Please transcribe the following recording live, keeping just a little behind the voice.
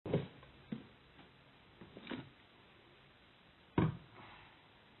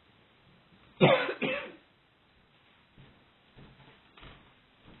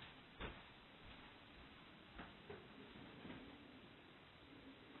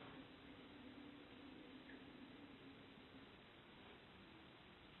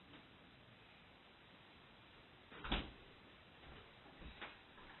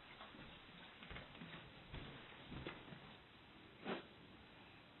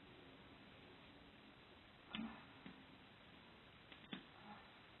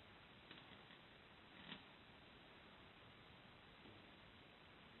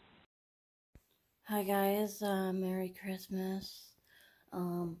Hi guys, Merry Christmas.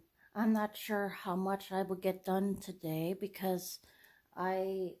 I'm not sure how much I will get done today because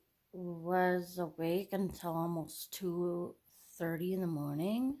I was awake until almost 2:30 in the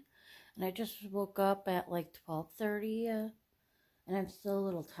morning, and I just woke up at like 12:30, and I'm still a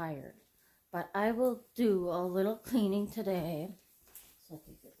little tired. But I will do a little cleaning today. So I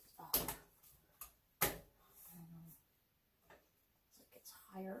think it's I don't know, it's like it's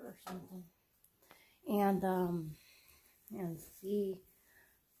higher or something. And see,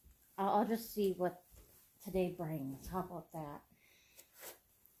 I'll just see what today brings. How about that?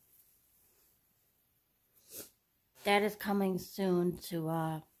 Dad is coming soon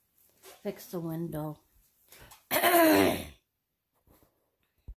to fix the window.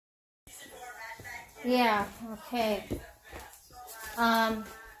 Yeah, okay.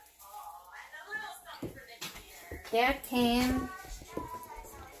 Dad came,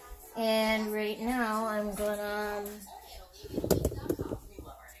 and right now I'm gonna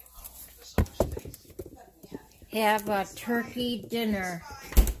have a turkey dinner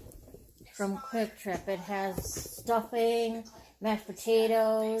from Quick Trip. It has stuffing, mashed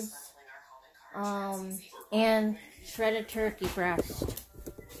potatoes, and shredded turkey breast.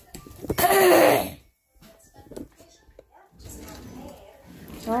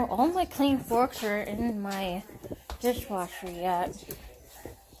 Well, all my clean forks are in my dishwasher yet.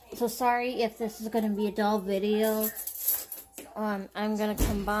 So sorry if this is going to be a dull video. I'm going to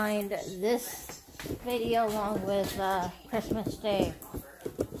combine this video along with Christmas Day.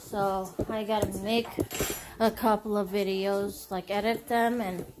 So I got to make a couple of videos, like edit them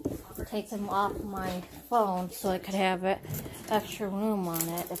and take them off my phone so I could have extra room on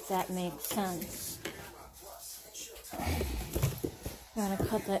it, if that makes sense. I'm going to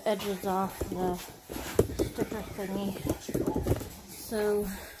cut the edges off the sticker thingy so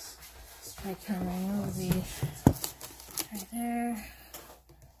I can remove these right there.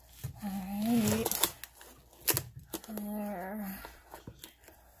 Alright.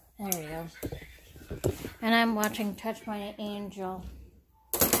 There we go. And I'm watching Touch My Angel.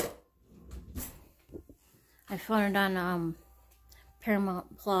 I found it on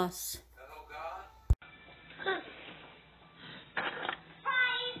Paramount Plus.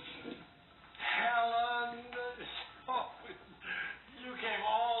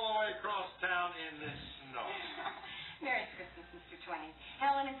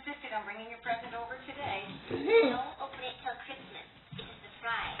 Helen insisted on bringing your present over today. Don't open it till Christmas. It's a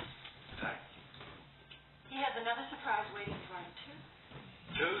surprise. Thank you. He has another surprise waiting for him, too.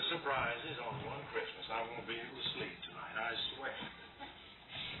 2 surprises on one Christmas. I won't be able to sleep tonight, I swear.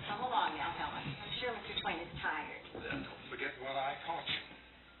 Come along now, Helen. I'm sure Mr. Twain is tired. Then don't forget what I taught you.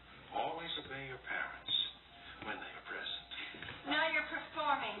 Always obey your parents when they are present. Now you're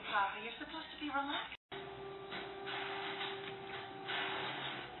performing, Papa. You're supposed to be relaxed.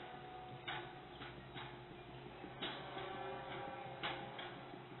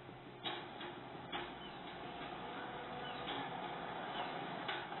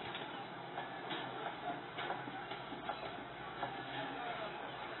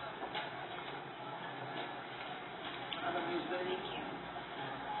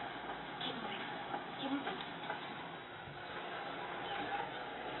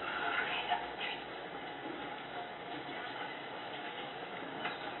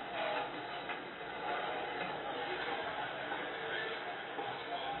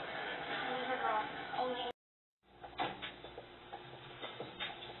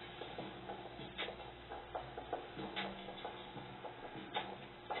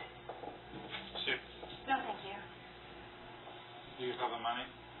 No, thank you. Do you have the money?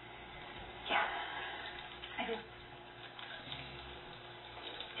 Yeah, I do. Do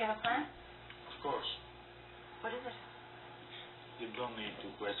you have a plan? Of course. What is it? You don't need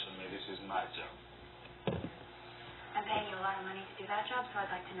to question me. This is my job. I'm paying you a lot of money to do that job, so I'd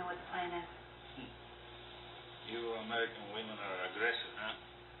like to know what the plan is. You American women are aggressive, huh?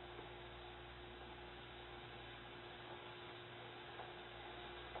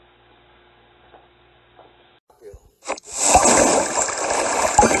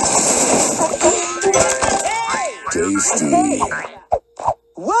 Tasty.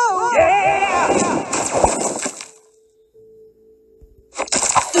 Whoa! Yeah!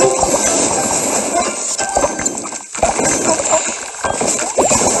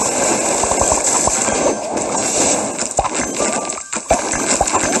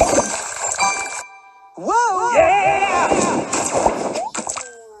 Whoa! Yeah!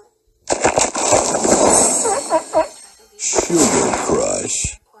 Sugar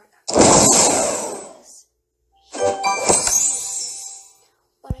Crush.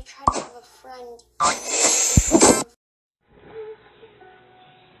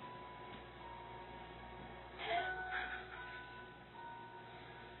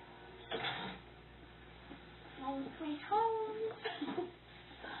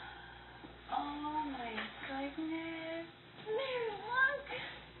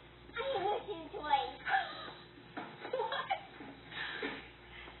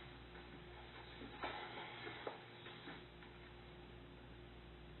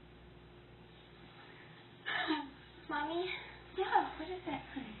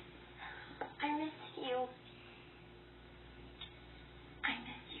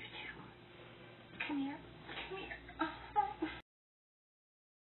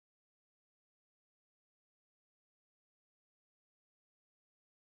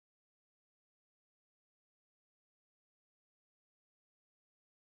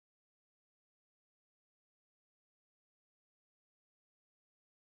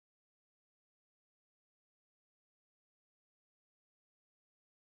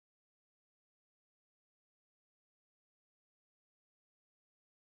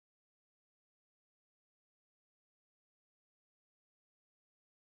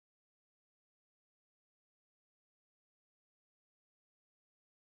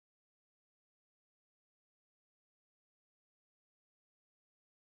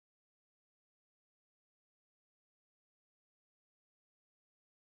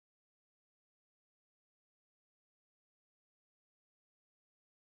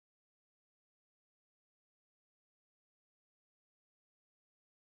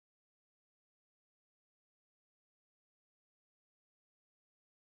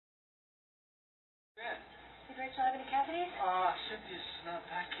 Did Rachel have any cavities? Cynthia's not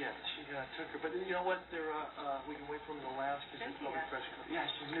back yet. She took her, but you know what? We can wait for them in the lounge because it's probably fresh. Yeah,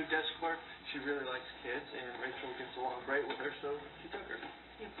 she's a new desk clerk. She really likes kids, and Rachel gets along great with her, so she took her.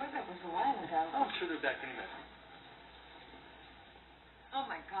 The appointment was a while ago. Oh, I'm sure they're back any minute. Oh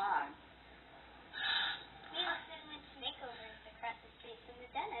my God. Neil said went to makeovers across the street from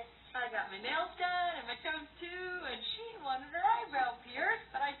the dentist. I got my nails done and my toes too, and she wanted her eyebrow pierced,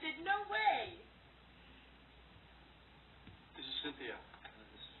 but I said no way. This is Cynthia.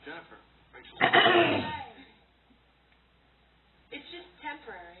 This is Jennifer. Rachel. It's just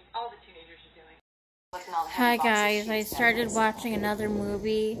temporary. All the teenagers are doing. Hi guys, I started watching another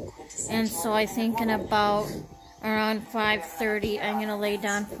movie, and so I think in about around 5:30 I'm gonna lay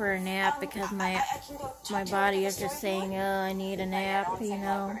down for a nap because my body is just saying, oh, I need a nap, you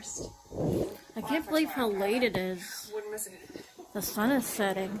know. I can't believe how late it is. The sun is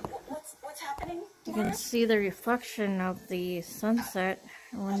setting. What's happening? You can see the reflection of the sunset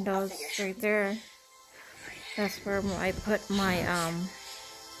windows right there. That's where I put my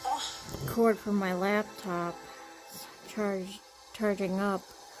cord for my laptop charging up.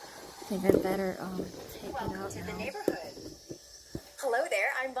 I think I better take it out To the now. neighborhood. Hello there,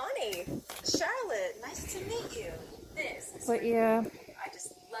 I'm Bonnie. Charlotte, nice to meet you. This is But yeah, I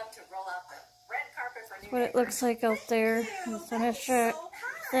just love to roll out the red carpet for new what it looks like out there. The sun is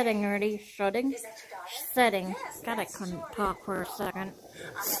setting already. Shutting? Is that your daughter? Setting. God, I couldn't talk for a second.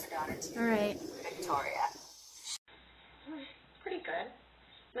 I have a daughter too. Alright. Victoria. Pretty good.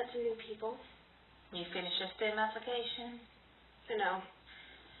 Met some new people. You finished your STEM application? I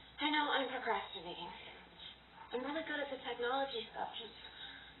know I'm procrastinating. I'm really good at the technology stuff, just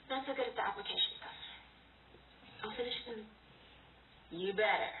not so good at the application stuff. I'll finish soon. You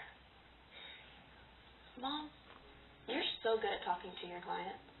better. Mom, you're so good at talking to your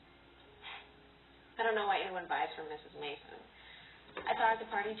client. I don't know why anyone buys from Mrs. Mason. I saw her at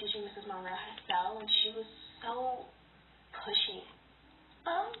the party teaching Mrs. Monroe how to sell, and she was so pushy.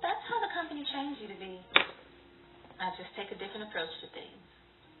 Well, that's how the company trains you to be. I just take a different approach to things.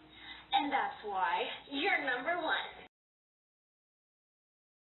 And that's why you're number one.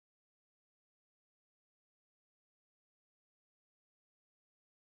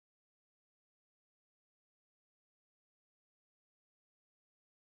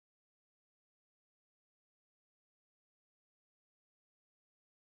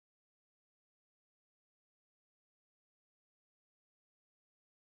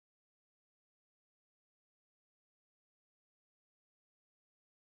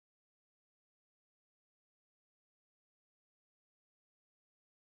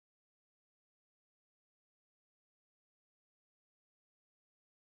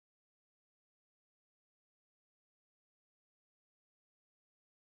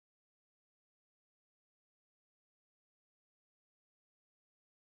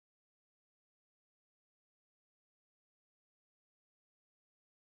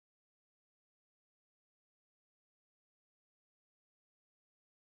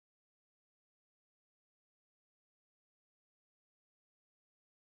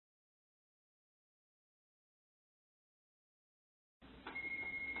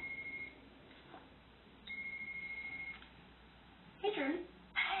 Hey, Drew.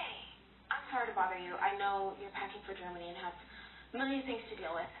 Hey. I'm sorry to bother you. I know you're packing for Germany and have a million things to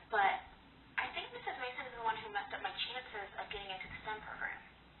deal with, but I think Mrs. Mason is the one who messed up my chances of getting into the STEM program.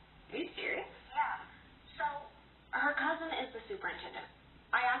 Are you serious? Yeah. So, her cousin is the superintendent.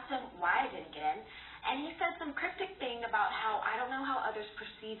 I asked him why I didn't get in, and he said some cryptic thing about how I don't know how others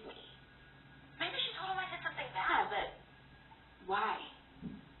perceive me. Maybe she told him I did something bad, but why?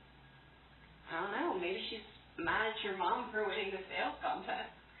 I don't know. Maybe she's mad at your mom for winning the sales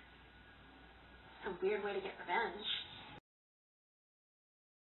contest. It's a weird way to get revenge.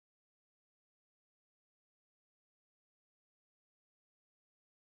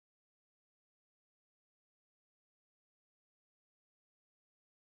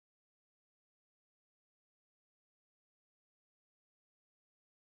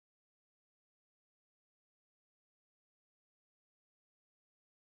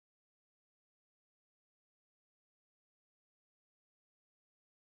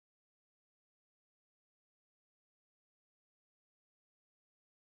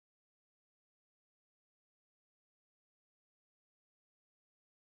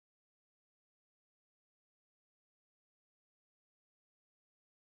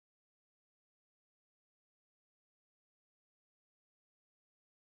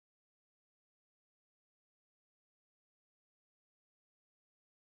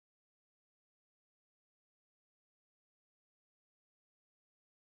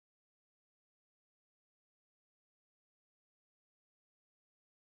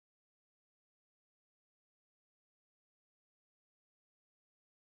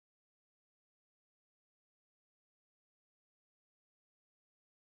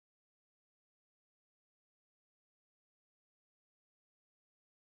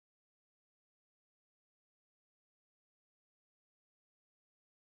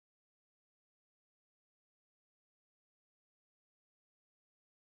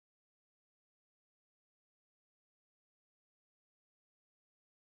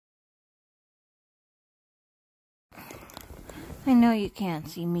 I know you can't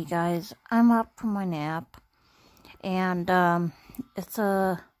see me, guys. I'm up from my nap, and it's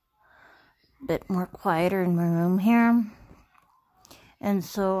a bit more quieter in my room here, and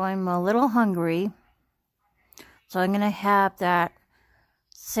so I'm a little hungry, so I'm gonna have that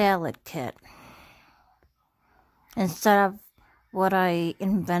salad kit instead of what I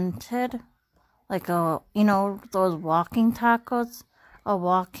invented, like those walking tacos, a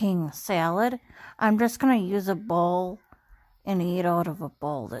walking salad. I'm just gonna use a bowl and eat out of a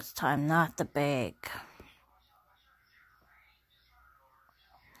bowl this time, not the bag.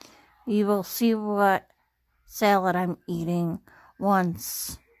 You will see what salad I'm eating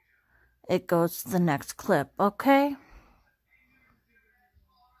once it goes to the next clip, okay?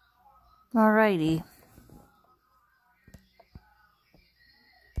 Alrighty.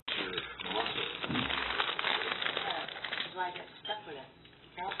 I get stuck with it.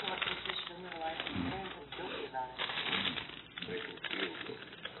 I also want to position in their life and parents are guilty about it. Make them feel good.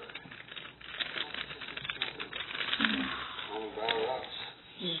 All about us.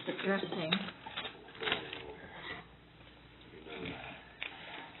 This is the dressing.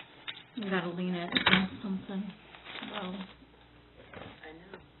 You gotta lean it against something. Well, I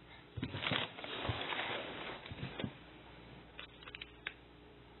know.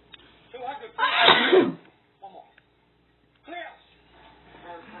 One more. Clear.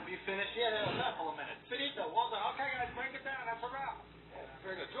 Have you finished? Yeah, that was a couple of minutes. Finito. Well done. Okay, guys, break it down. That's a wrap.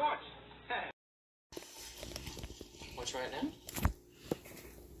 Very good. George. What's right now?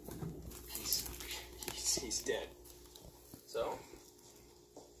 He's dead. So?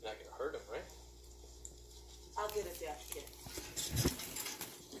 Not gonna hurt him, right? I'll get a death kit.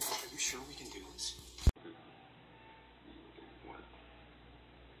 Are you sure we can do this? What?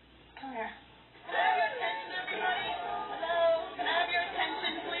 Come here. Can I have your attention, everybody? Hello? Can I have your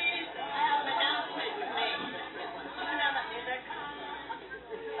attention, please? I have an announcement to make. Turn down that music.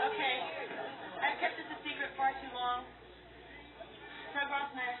 Okay. I've kept this a secret far too long. Fred Ross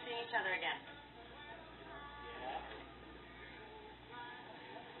and I are seeing each other again.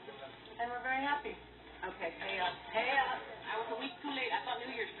 And we're very happy. Okay, pay up. Pay up. I was a week too late. I thought New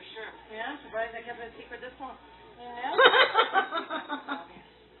Year's for sure. Yeah? I'm surprised I kept it a secret this long. You know?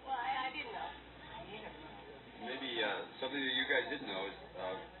 Well, I didn't know. Maybe something that you guys didn't know is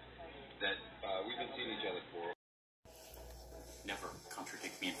that we've been seeing each other for. Never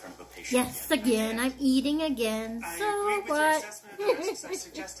contradict me in front of a patient. yes, again. I'm eating again. So what? I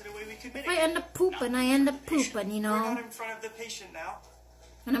suggested a way we could If I end up pooping, I end up pooping, you We're know. not in front of the patient now.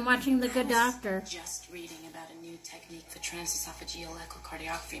 And I'm watching The Good Doctor. Just reading about a new technique for transesophageal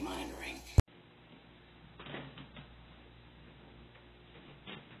echocardiography monitoring.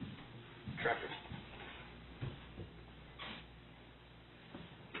 Trapper.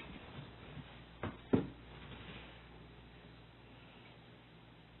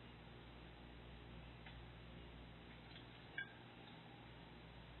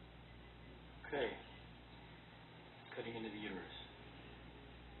 Okay. Cutting into the uterus.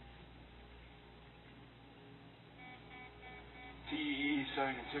 TEE,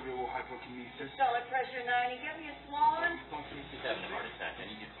 starting integral hypokinesis. Systolic pressure 90. Get me a small one. He's having a heart attack. I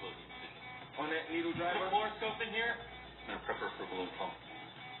need you to close the incision. On that needle driver. Fluoroscope in here. I'm gonna prep her for balloon pump.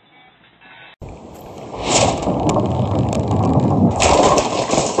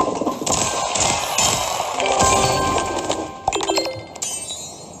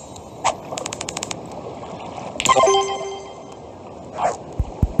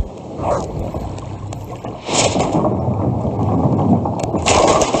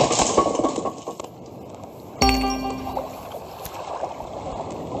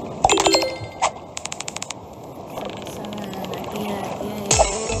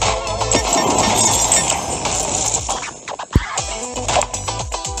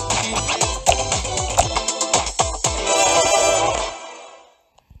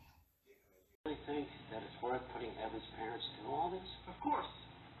 Think that it's worth putting Evan's parents through all this? Of course.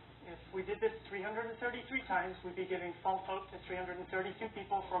 If we did this 333 times, we'd be giving false hope to 332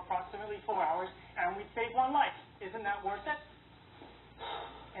 people for approximately 4 hours, and we'd save one life. Isn't that worth it?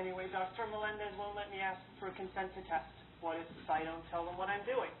 Anyway, Dr. Melendez won't let me ask for consent to test. What if I don't tell them what I'm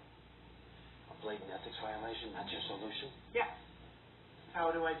doing? A blatant ethics violation, that's your solution? Yes.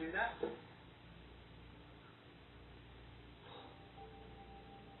 How do I do that?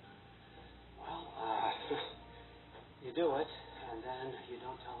 Well, you do it, and then you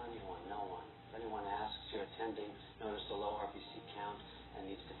don't tell anyone, no one. If anyone asks, you're attending, notice the low RBC count, and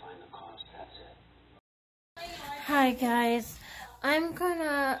needs to find the cause. That's it. Hi, guys. I'm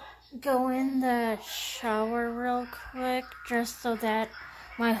gonna go in the shower real quick just so that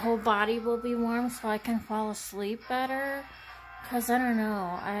my whole body will be warm so I can fall asleep better. Because I don't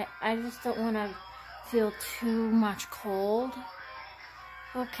know, I just don't want to feel too much cold.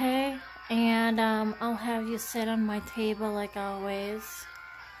 Okay? And I'll have you sit on my table like always.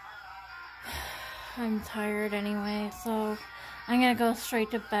 I'm tired anyway, so I'm gonna go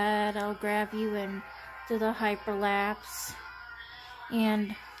straight to bed. I'll grab you and do the hyperlapse.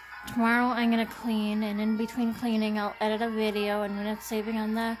 And tomorrow I'm gonna clean, and in between cleaning I'll edit a video, and when it's saving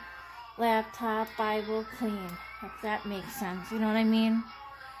on the laptop I will clean, if that makes sense. You know what I mean?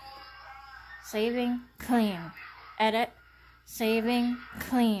 Saving, clean. Edit, saving,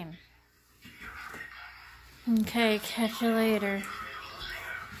 clean. Okay, catch you later.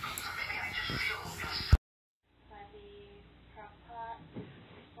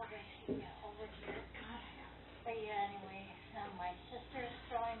 My sister's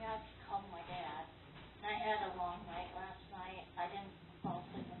throwing up. She called my dad. And I had a long night last night. I didn't fall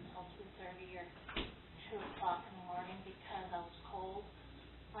asleep until 2:30 or 2 o'clock in the morning because I was cold.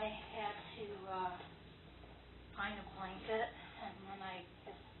 I had to find a blanket, and then I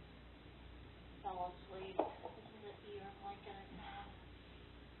just fell asleep. This is the ear blanket I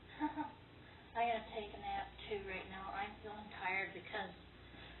have. I'm going to take a nap too right now. I'm feeling tired because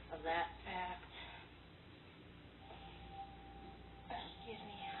of that fact. Excuse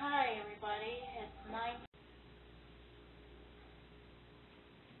me. Hi, everybody. It's 9.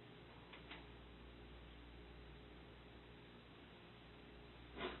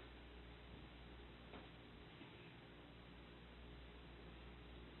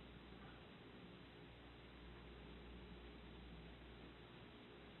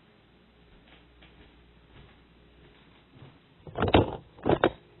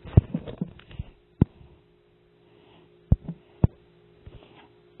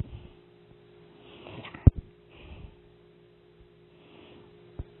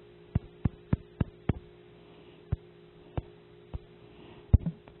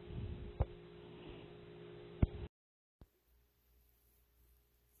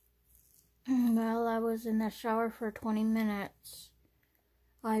 Well, I was in the shower for 20 minutes.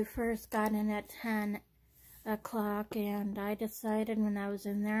 I first got in at 10 o'clock, and I decided when I was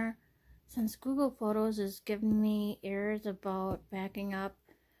in there, since Google Photos is giving me errors about backing up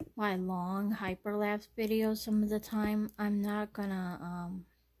my long hyperlapse videos some of the time, I'm not gonna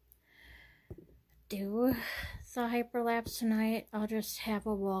do the hyperlapse tonight. I'll just have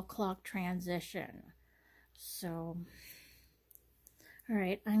a wall clock transition. So,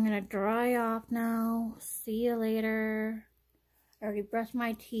 alright, I'm gonna dry off now. See you later. I already brushed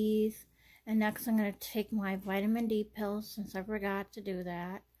my teeth. And next I'm gonna take my vitamin D pills since I forgot to do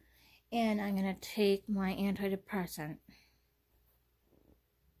that. And I'm gonna take my antidepressant.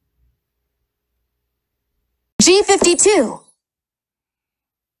 G52.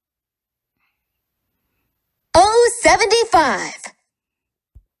 O75.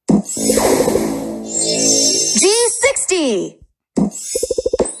 G60.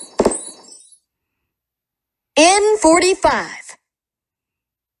 N45.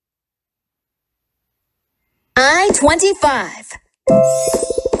 I-25.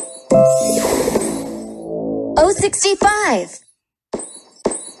 O65.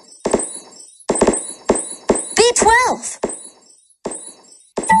 B12.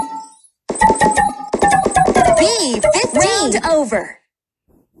 B15. Round over.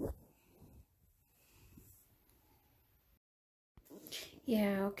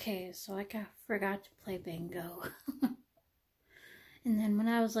 Yeah, okay, so I forgot to play bingo. And then when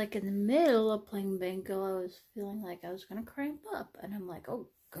I was like in the middle of playing bingo, I was feeling like I was gonna cramp up. And I'm like, oh,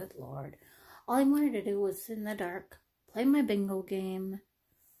 good Lord. All I wanted to do was sit in the dark, play my bingo game,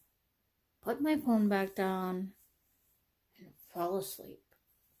 put my phone back down, and fall asleep.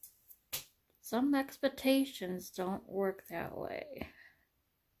 Some expectations don't work that way.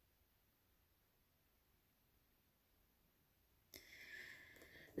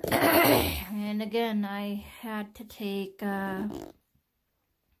 And again, I had to take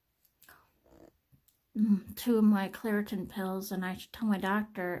 2 of my Claritin pills, and I should tell my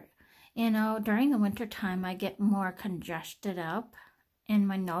doctor, you know, during the winter time I get more congested up and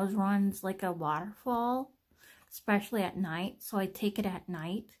my nose runs like a waterfall, especially at night, so I take it at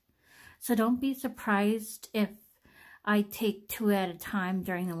night. So don't be surprised if I take 2 at a time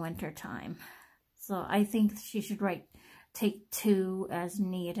during the winter time. So I think she should take 2 as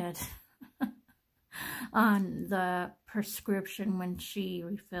needed on the prescription when she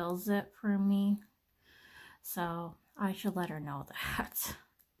refills it for me. So I should let her know that.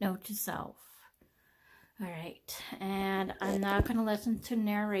 Note to self. Alright, and I'm not going to listen to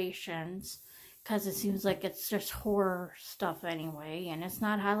narrations because it seems like it's just horror stuff anyway, and it's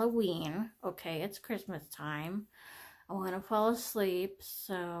not Halloween. Okay, it's Christmas time. I want to fall asleep,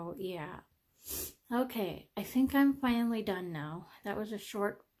 so yeah. Okay, I think I'm finally done now. That was a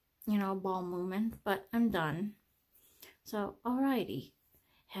short, ball movement, but I'm done. So, alrighty.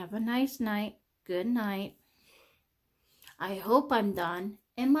 Have a nice night. Good night. I hope I'm done.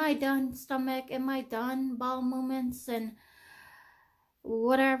 Am I done, stomach? Am I done, bowel movements and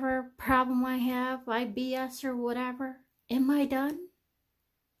whatever problem I have, IBS or whatever? Am I done?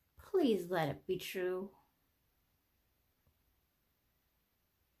 Please let it be true.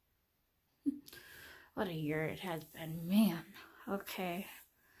 What a year it has been, man. Okay.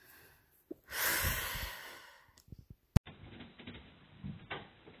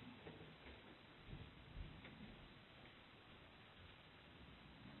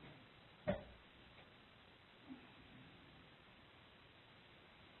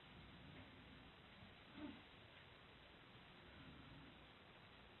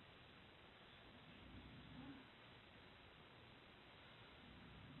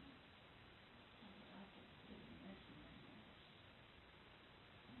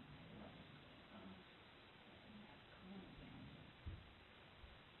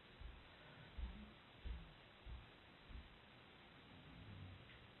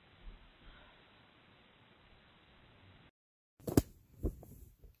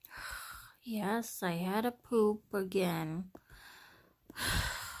 Yes, I had a poop again.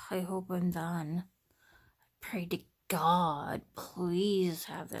 I hope I'm done. Pray to God, please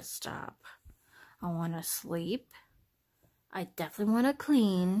have this stop. I want to sleep. I definitely want to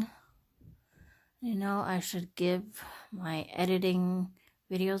clean. I should give my editing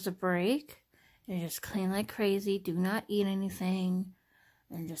videos a break and just clean like crazy. Do not eat anything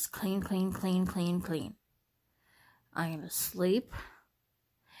and just clean, clean, clean, clean, clean. I'm going to sleep.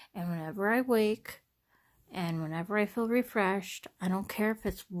 And whenever I wake and whenever I feel refreshed, I don't care if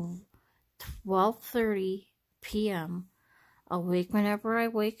it's 12:30 p.m. I'll wake whenever I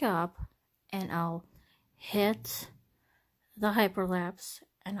wake up and I'll hit the hyperlapse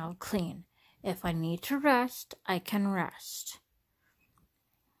and I'll clean. If I need to rest, I can rest.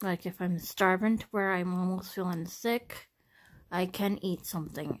 Like if I'm starving to where I'm almost feeling sick, I can eat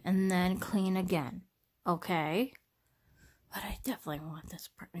something and then clean again. Okay? But I definitely want this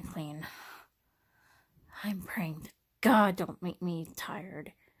apartment clean. I'm praying to God don't make me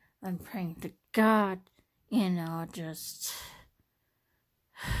tired. I'm praying to God, just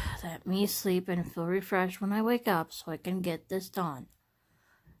let me sleep and feel refreshed when I wake up so I can get this done.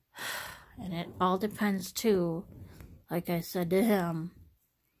 And it all depends too, like I said to him,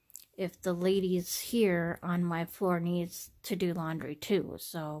 if the ladies here on my floor needs to do laundry too.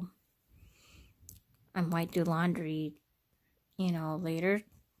 So I might do laundry later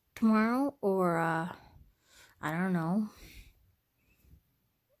tomorrow, or, I don't know,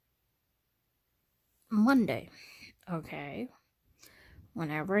 Monday. Okay.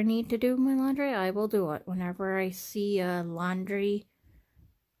 Whenever I need to do my laundry, I will do it. Whenever I see a laundry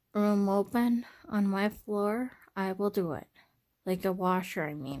room open on my floor, I will do it. Like a washer,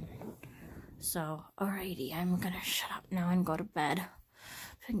 I mean. So, alrighty, I'm gonna shut up now and go to bed.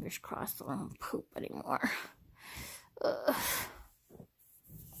 Fingers crossed I won't poop anymore.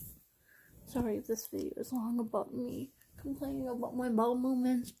 Sorry if this video is long about me complaining about my bowel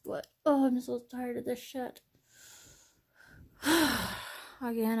movements, but I'm so tired of this shit.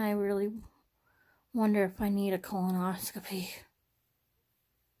 Again, I really wonder if I need a colonoscopy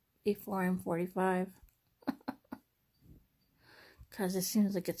before I'm 45. Because it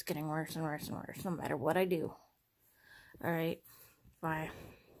seems like it's getting worse and worse and worse no matter what I do. Alright, bye.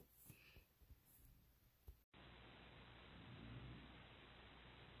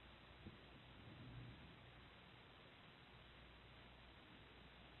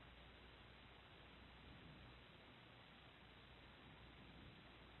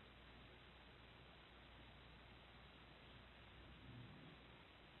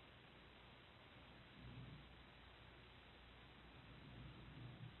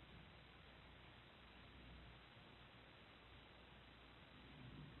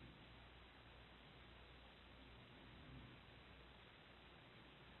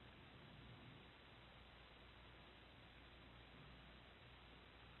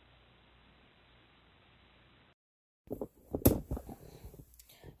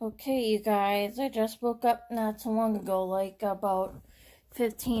 Okay, you guys, I just woke up not so long ago, like about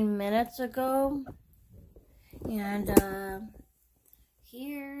 15 minutes ago, and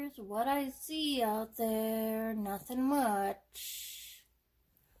here's what I see out there. Nothing much.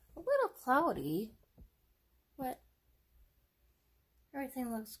 A little cloudy, but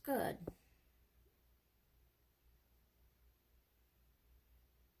everything looks good.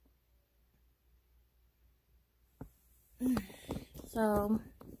 So,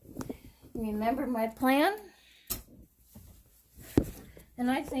 remember my plan? And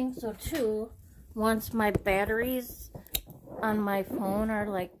I think so too. Once my batteries on my phone are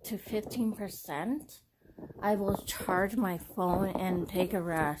like to 15%, I will charge my phone and take a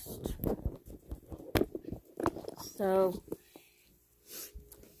rest. So,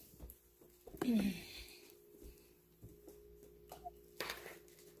 I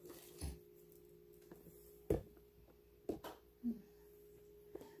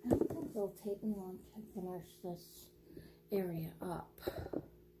don't think it'll take me long to finish this area up.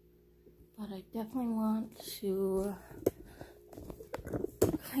 But I definitely want to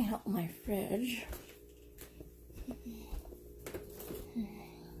clean up my fridge.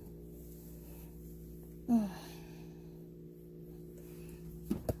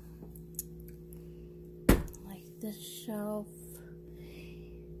 Like this shelf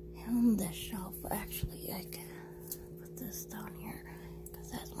and this shelf. Actually, I can put this down here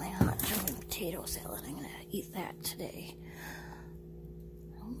because that's my hot German potato salad. I'm gonna eat that today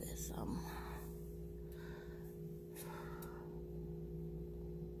with some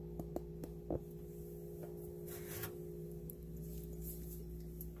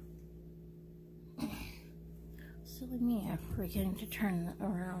silly me, I'm forgetting to turn that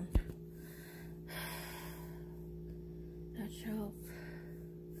around. That shelf.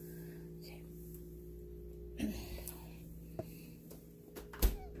 Okay.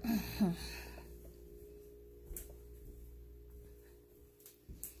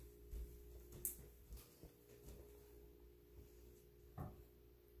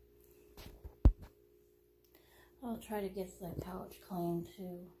 I'll try to get the couch clean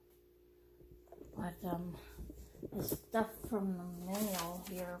too. But the stuff from the mail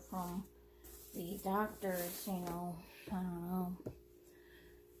here from the doctors, you know, I don't know.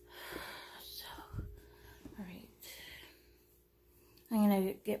 So, alright. I'm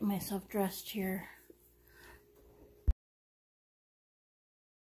gonna get myself dressed here.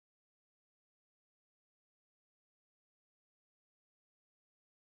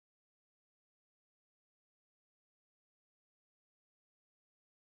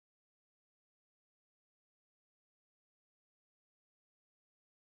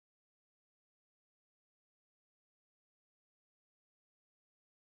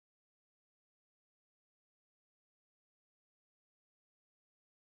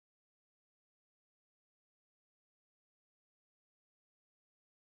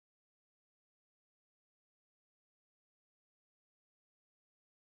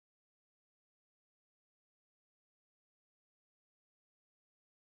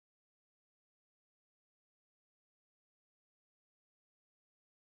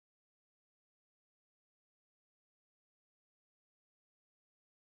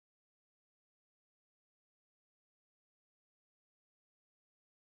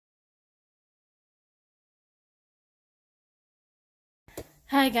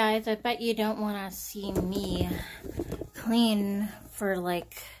 Hi guys, I bet you don't want to see me clean for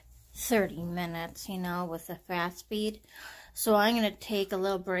like 30 minutes, you know, with a fast speed. So I'm going to take a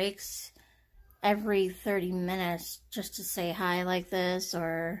little breaks every 30 minutes just to say hi like this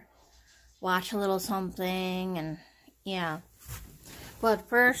or watch a little something and yeah. But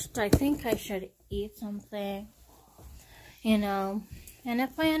first, I think I should eat something, you know. And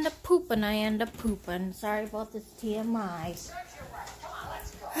if I end up pooping, I end up pooping. Sorry about this TMI.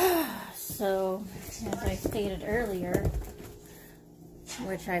 So, as I stated earlier,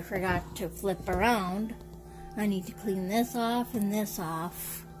 which I forgot to flip around, I need to clean this off and this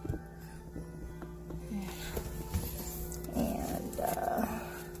off. And, I'm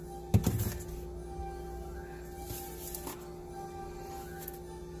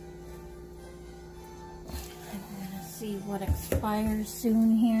gonna see what expires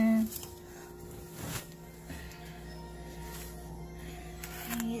soon here.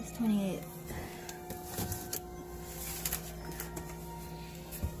 It's 28th.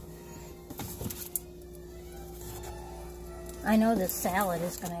 I know this salad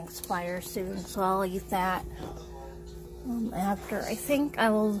is going to expire soon, so I'll eat that after. I think I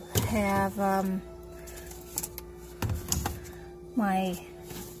will have my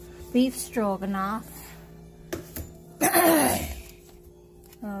beef stroganoff.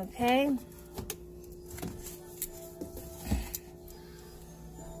 Okay.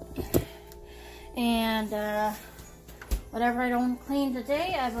 And whatever I don't clean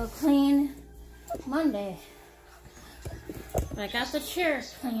today, I will clean Monday. But I got the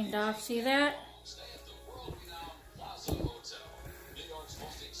chairs cleaned off, see that?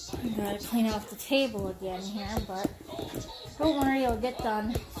 I'm gonna clean off the table again here, but don't worry, it'll get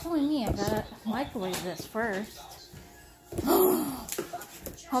done. It's only me, I gotta microwave this first.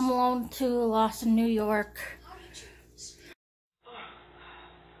 Home Alone 2, Lost in New York.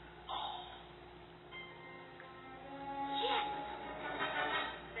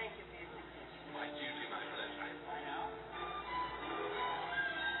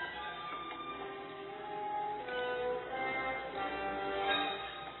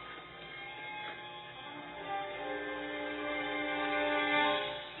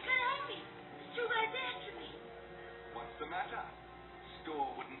 What's the matter? Store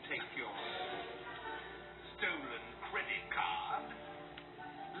wouldn't take your stolen credit card?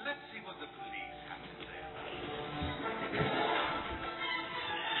 Let's see what the police have to say about it.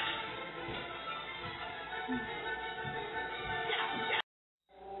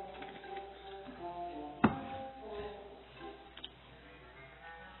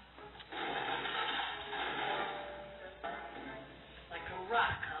 Like a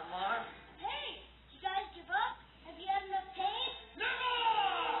rock, huh, Marv? Hey, did you guys give up? Have you had enough pain?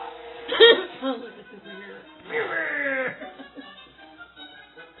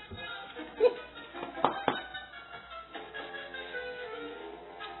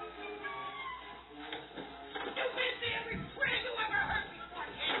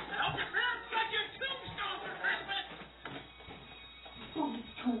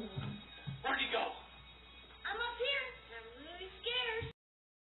 Where'd he go? I'm up here, and I'm really scared.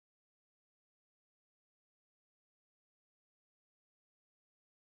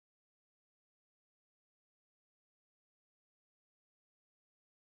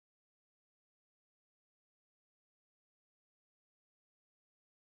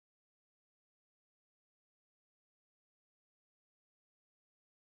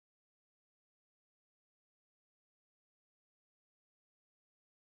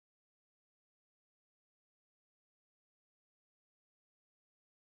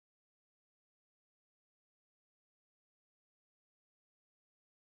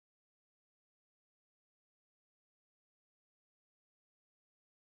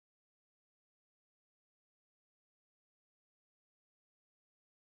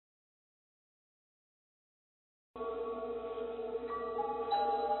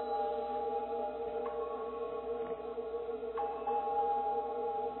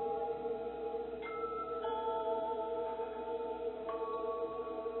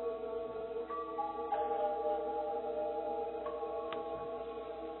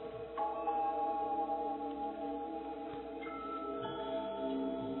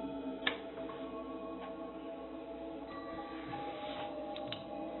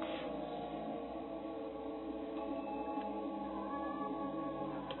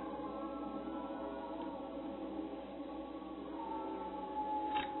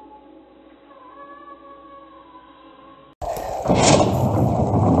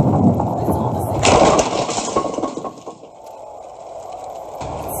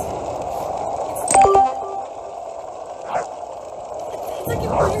 It's like it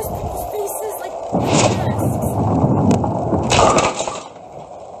wears people's faces like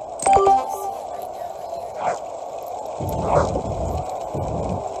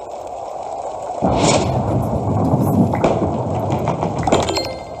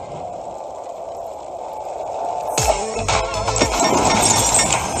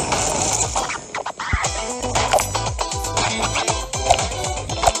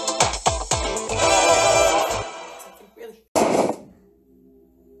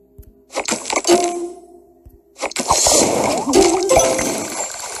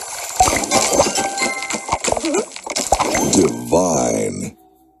Divine.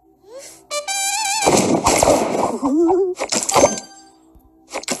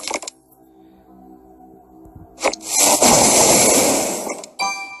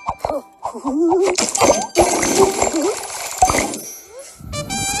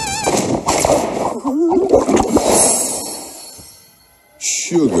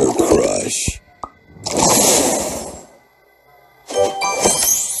 Sugar Crush.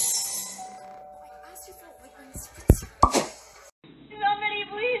 Somebody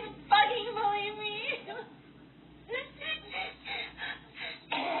please fucking believe me.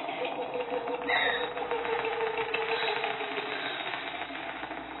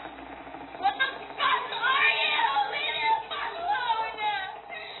 What the fuck?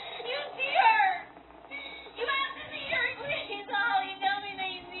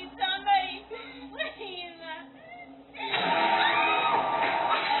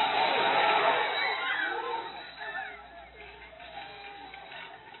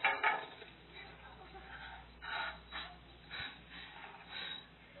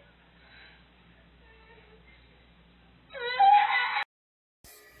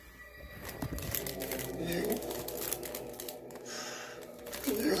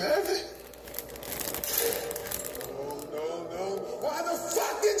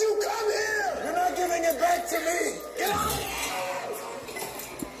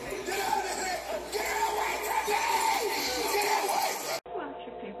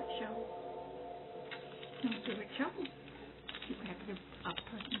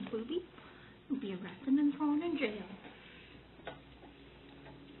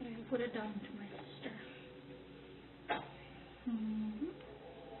 put it down to my sister.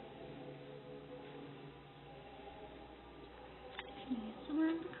 She needs to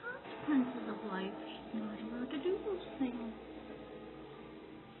learn the consequences of life. She's not allowed to do those things.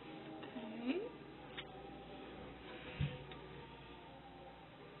 Okay.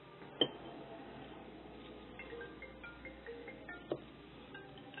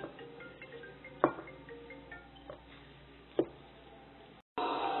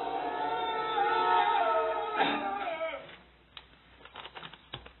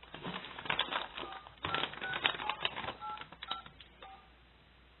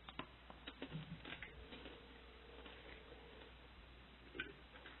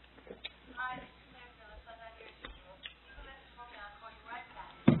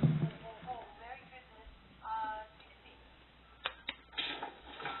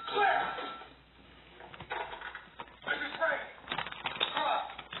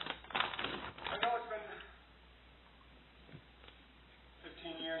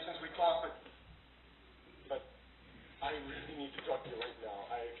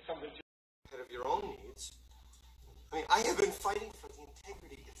 I have been fighting for the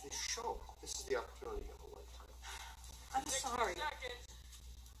integrity of this show. This is the opportunity of a lifetime. I'm sorry. Oh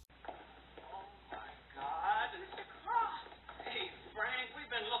my God. Hey, Frank,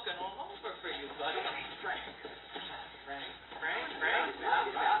 we've been looking all over for you, buddy. Frank. Right.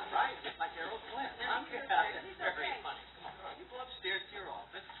 Like Harold Flint. Very funny. Come on. You go upstairs to your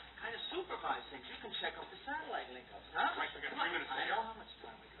office, kind of supervise things. You can check up the satellite link-ups, huh? Frank, we got 3 minutes. I know how much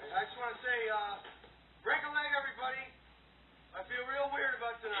time we got. I just want to say, break a leg, everybody. I feel real weird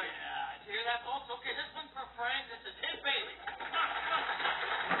about tonight. Yeah, did you hear that, folks? Okay, this one's for Frank. This is his baby.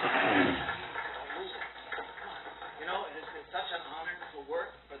 You know, it has been such an honor to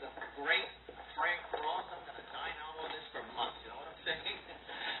work for the great Frank Ross. I'm going to dine out on this for months. You know what I'm saying?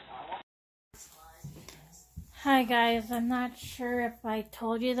 Hi guys, I'm not sure if I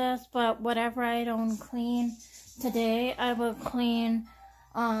told you this, but whatever I don't clean today, I will clean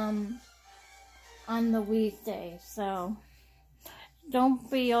on the weekday. So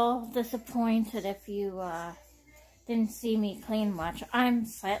don't be all disappointed if you didn't see me clean much. I'm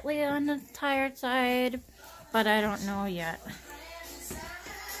slightly on the tired side, but I don't know yet.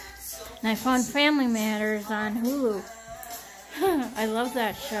 And I found Family Matters on Hulu. I love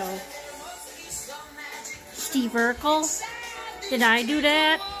that show. Steve Urkel, did I do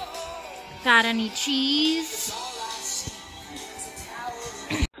that? Got any cheese?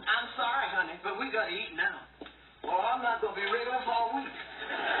 I'm sorry, honey, but we got to eat now. Or I'm not going to be regular for a week.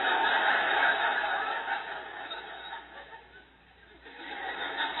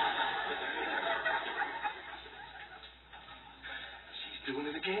 She's doing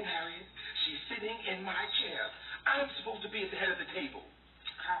it again, Harriet. She's sitting in my chair. I'm supposed to be at the head of the table.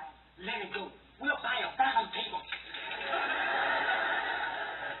 Carl, let it go. We'll buy a round table.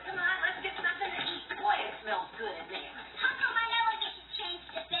 Come on, let's get something to eat. Boy, it smells good in there. How come I never get to change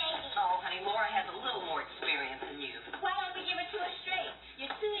the baby? Oh, honey, Laura has a little more experience than you. Why don't we give it to her straight?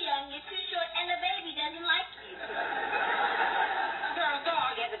 You're too young, you're too short, and the baby doesn't like you. Girl,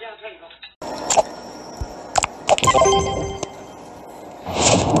 dog at the dinner table.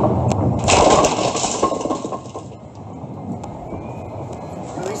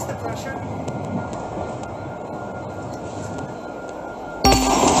 Release the pressure.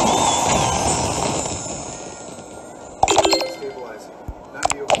 Stabilizing. Not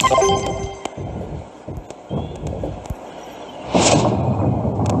you.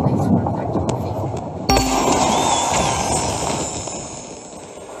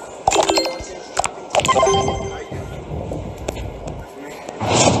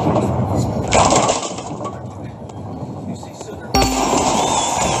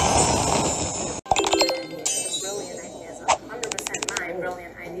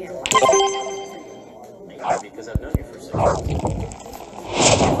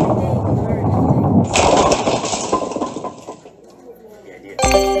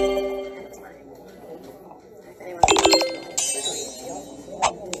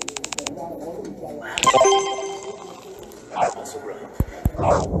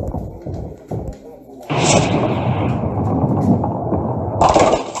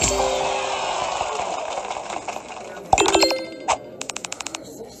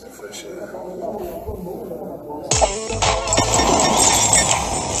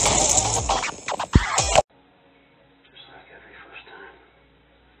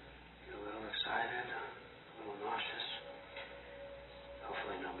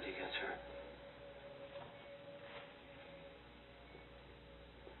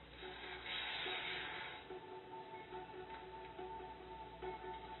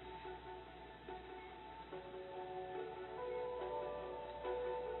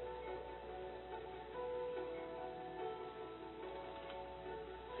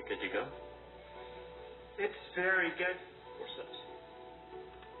 Did you go? It's very good. Forceps.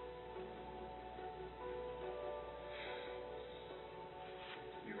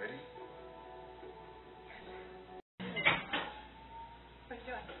 You ready? What are you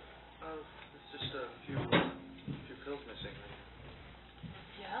doing? It's just a few pills missing.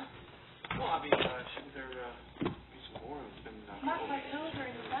 Yeah? Well, I mean, shouldn't there be some more? It's been Mark, my pills are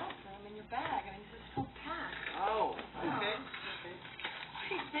in the bathroom, in your bag. I mean, this is still packed. Oh, okay.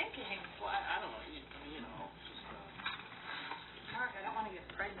 What are you thinking? Well, I don't know. You know, just Mark, I don't want to get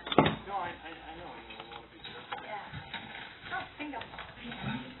pregnant. No, I know. You want to be careful. Yeah. Oh, bingo.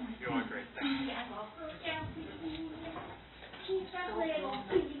 You are great. Thanks. She's a little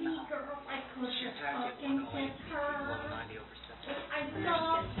pretty girl. I could just fucking kiss her. I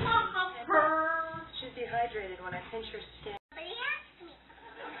love her. She's dehydrated when I pinch her skin.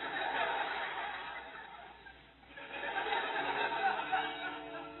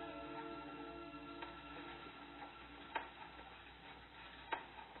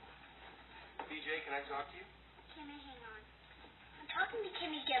 DJ, can I talk to you? Kimmy, hang on. I'm talking to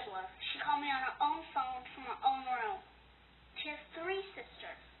Kimmy Gibbler. She called me on her own phone from her own room. She has 3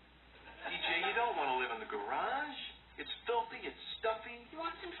 sisters. DJ, you don't want to live in the garage. It's filthy, it's stuffy. You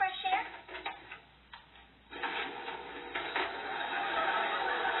want some fresh air?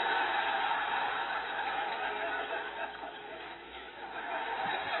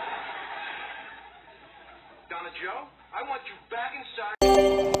 Donna Joe, I want you back inside.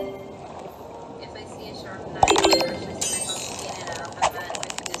 If I see a sharp knife or if I see myself taking it out, and then I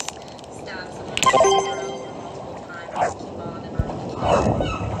could just stab someone in the throat multiple times and keep on and on and on.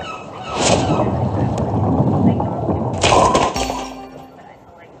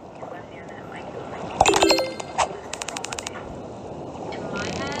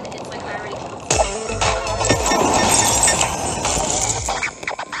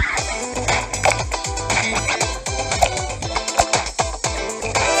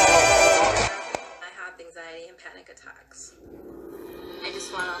 I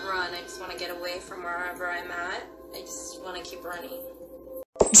just want to run. I just want to get away from wherever I'm at. I just want to keep running.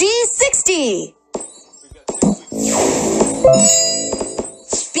 G60.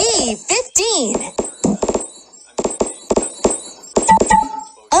 B15.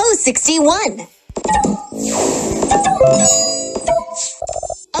 O61.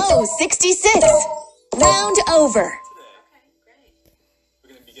 O66. Round over. We're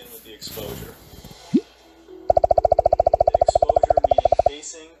going to begin with the exposure. The exposure meaning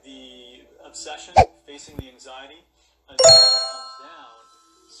facing the obsession, facing the anxiety, until it comes down,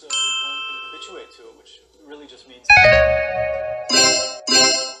 so one can habituate to it, which really just means... How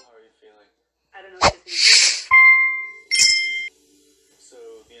are you feeling? I don't know what to do. So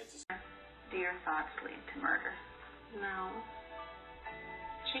the answer is... Do your thoughts lead to murder? No.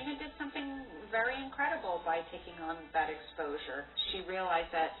 She did something very incredible by taking on that exposure. She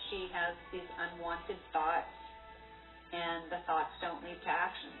realized that she has these unwanted thoughts, and the thoughts don't lead to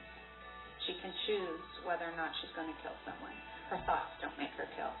actions. She can choose whether or not she's going to kill someone. Her thoughts don't make her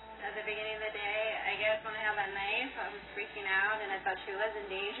kill. At the beginning of the day, I guess when I had that knife, I was freaking out, and I thought she was in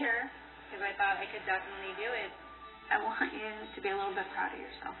danger, because I thought I could definitely do it. I want you to be a little bit proud of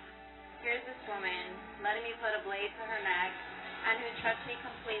yourself. Here's this woman letting me put a blade to her neck, and who trusts me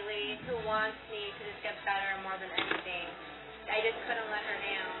completely, who wants me to just get better more than anything. I just couldn't let her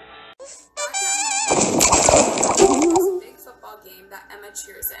down. Back at home, there's a big football game that Emma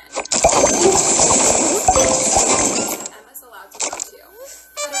cheers in. Emma's allowed to go to.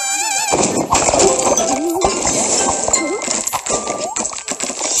 At around 11:30,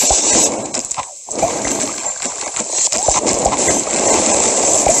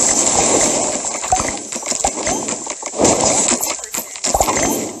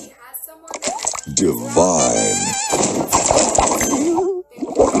 Divine.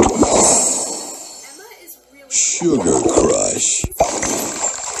 Sugar Crush.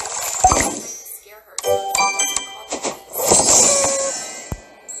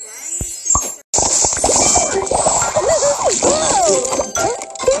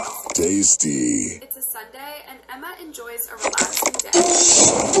 Tasty. It's a Sunday, and Emma enjoys a relaxing day.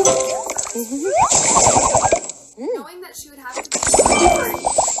 Knowing that she would have to be the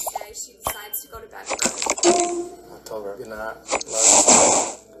next day, she decides to go to bed early. I told her, good night,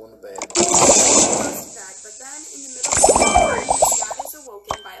 going to bed. She goes to bed, but then in the middle of the night, his dad is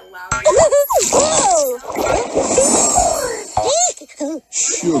awoken by a loud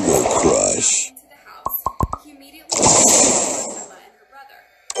Sugar Crush. into the house. He immediately calls Emma and her brother.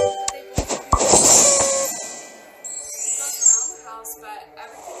 They both he goes around the house, but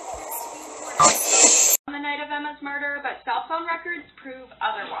everything appears to be in order. On the night of Emma's Fatimah's murder, but cell phone records prove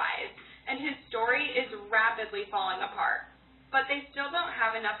otherwise, and his story is rapidly falling apart. But they still don't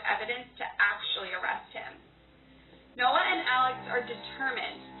have enough evidence to actually arrest him. Noah and Alex are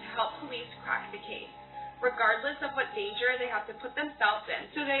determined to help police crack the case, regardless of what danger they have to put themselves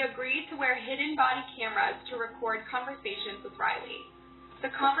in, so they agree to wear hidden body cameras to record conversations with Riley.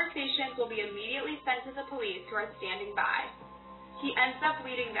 The conversations will be immediately sent to the police who are standing by. He ends up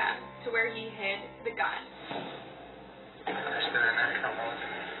leading them to where he hid the gun. I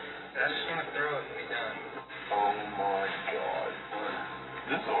just want to throw it and be done. Oh my God.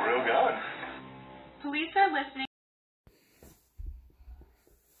 This is a real gun. Police are listening.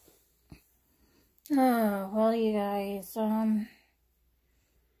 Oh, well, you guys, I'm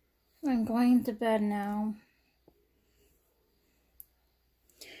going to bed now.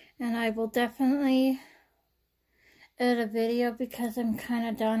 And I will definitely edit a video because I'm kind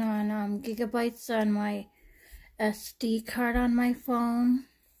of done on gigabytes on my SD card on my phone.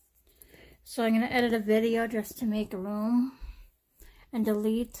 So I'm going to edit a video just to make room and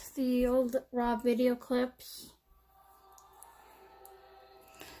delete the old raw video clips.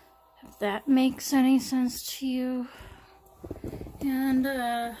 If that makes any sense to you. And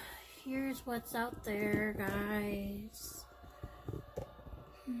here's what's out there, guys.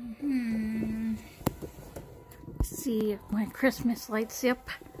 See if my Christmas lights, yep.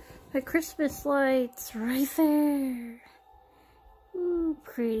 My Christmas lights right there. Ooh,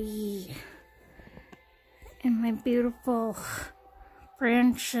 pretty. And my beautiful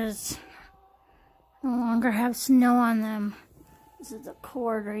branches no longer have snow on them. This is the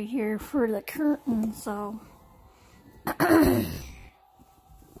cord right here for the curtain, so kind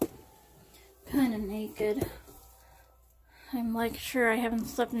of naked. I'm like, sure, I haven't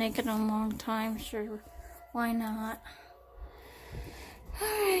slept naked in a long time, sure, why not?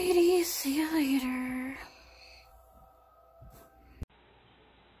 Alrighty, see you later.